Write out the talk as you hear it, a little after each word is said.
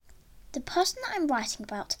The person that I'm writing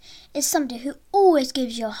about is somebody who always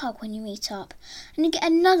gives you a hug when you meet up, and you get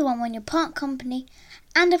another one when you part company,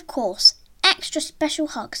 and of course, extra special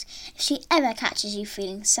hugs if she ever catches you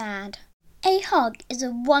feeling sad. A hug is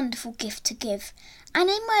a wonderful gift to give, and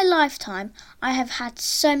in my lifetime I have had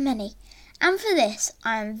so many, and for this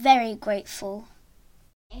I am very grateful.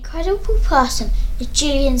 An incredible person is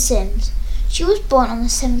Gillian Sims. She was born on the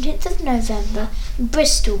 17th of November in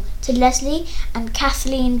Bristol to Leslie and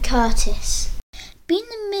Kathleen Curtis. Being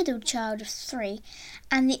the middle child of 3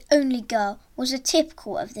 and the only girl was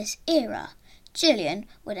typical of this era. Gillian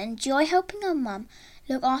would enjoy helping her mum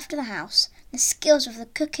look after the house. The skills of the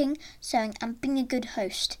cooking, sewing and being a good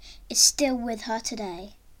host is still with her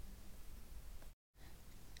today.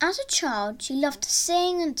 As a child, she loved to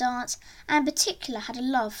sing and dance, and in particular had a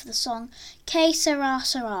love for the song Que Sera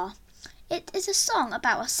Sera. It is a song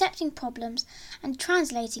about accepting problems and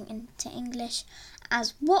translating into English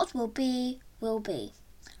as what will be, will be.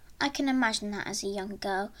 I can imagine that as a young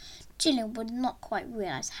girl, Gillian would not quite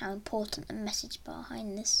realise how important the message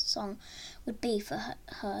behind this song would be for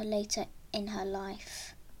her later in her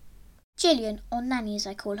life. Gillian, or Nanny as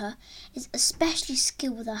I call her, is especially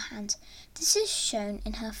skilled with her hands. This is shown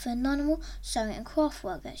in her phenomenal sewing and craft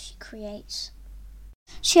work that she creates.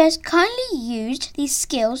 She has kindly used these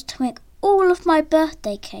skills to make all of my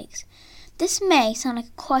birthday cakes. This may sound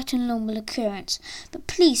like quite a normal occurrence, but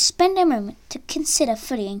please spend a moment to consider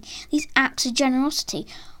fulfilling these acts of generosity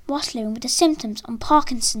whilst living with the symptoms of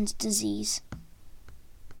Parkinson's disease.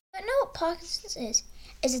 Don't know what Parkinson's is?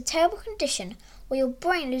 It's a terrible condition where your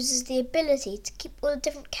brain loses the ability to keep all the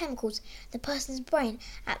different chemicals in the person's brain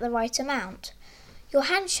at the right amount. Your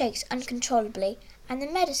hand shakes uncontrollably, and the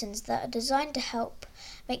medicines that are designed to help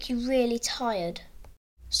make you really tired.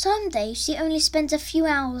 Some days she only spends a few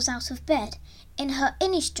hours out of bed. In her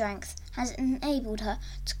inner strength has enabled her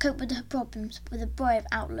to cope with her problems with a brave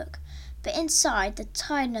outlook, but inside the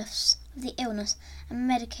tiredness of the illness and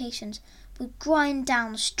medications will grind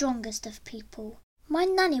down the strongest of people. My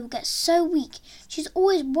Nanny will get so weak, she's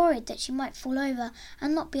always worried that she might fall over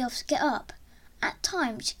and not be able to get up. At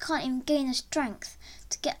times she can't even gain the strength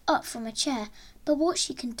to get up from a chair, but what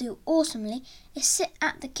she can do awesomely is sit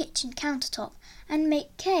at the kitchen countertop and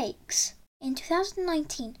make cakes. In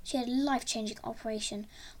 2019, she had a life-changing operation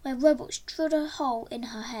where robots drilled a hole in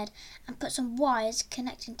her head and put some wires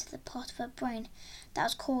connecting to the part of her brain that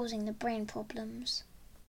was causing the brain problems.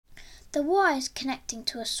 The wires connecting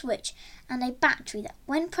to a switch and a battery that,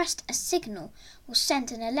 when pressed a signal, will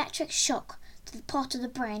send an electric shock to the part of the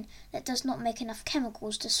brain that does not make enough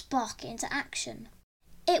chemicals to spark it into action.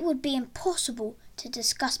 It would be impossible to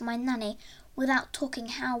discuss my Nanny without talking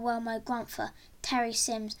how well my grandfather, Terry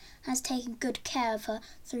Sims, has taken good care of her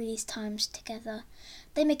through these times together.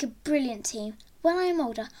 They make a brilliant team. When I am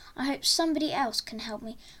older, I hope somebody else can help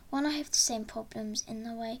me when I have the same problems in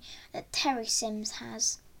the way that Terry Sims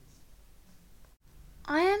has.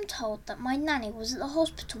 I am told that my Nanny was at the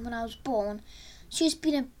hospital when I was born. She has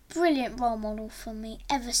been a brilliant role model for me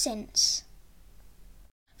ever since.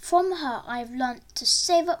 From her I have learnt to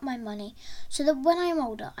save up my money so that when I am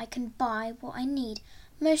older I can buy what I need.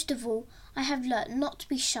 Most of all, I have learnt not to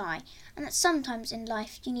be shy and that sometimes in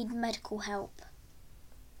life you need medical help.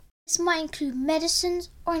 This might include medicines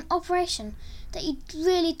or an operation that you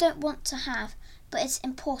really don't want to have, but it's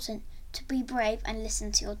important to be brave and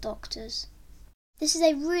listen to your doctors. This is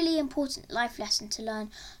a really important life lesson to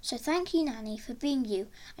learn, so thank you, Nanny, for being you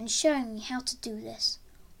and showing me how to do this.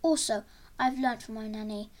 Also, I've learnt from my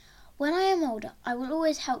Nanny, when I am older, I will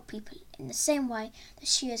always help people in the same way that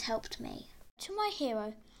she has helped me. To my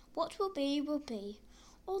hero, what will be, will be.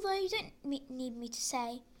 Although you don't need me to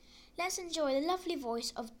say, let's enjoy the lovely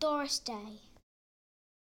voice of Doris Day.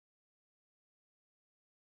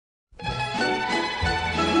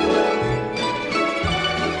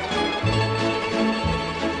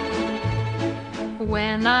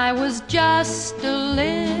 When I was just a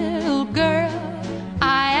little girl,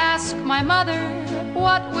 I asked my mother,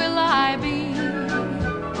 what will I be?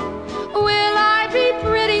 Will I be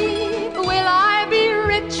pretty? Will I be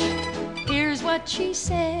rich? Here's what she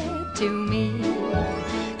said to me.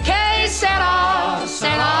 Que sera,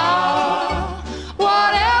 sera.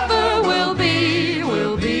 Whatever will be,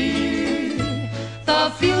 will be.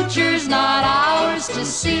 The future's not ours to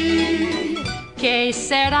see. Que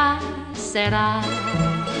sera, sera.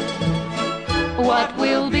 What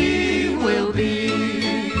will be, will be.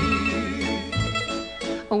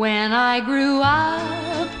 When I grew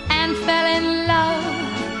up and fell in love,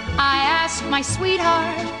 I asked my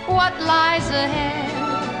sweetheart what lies ahead.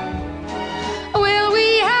 Will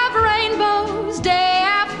we have rainbows day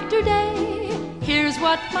after day? Here's what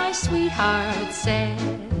what my sweetheart said.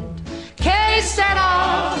 Que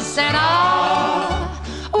sera, sera,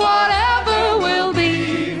 whatever will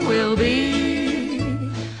be, will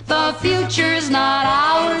be. The future's not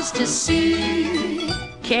ours to see.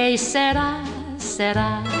 Que sera,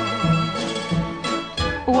 sera,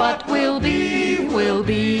 what will be, will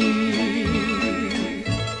be.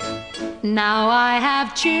 Now I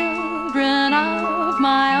have children of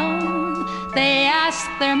my own. They ask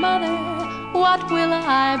their mother, what will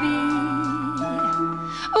I be?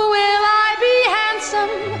 Will I be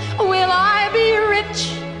handsome? Will I be rich?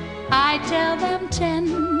 I tell them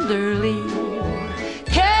tenderly,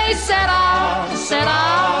 que sera, sera,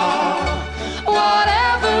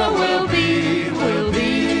 whatever will be, will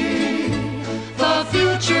be. The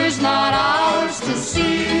future's not ours to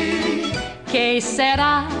see. Que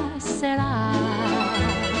sera, sera,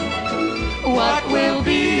 what will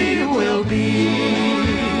be, will be.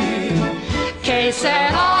 Que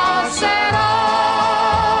sera, sera.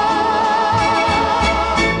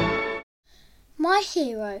 My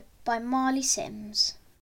Hero by Marley Sims.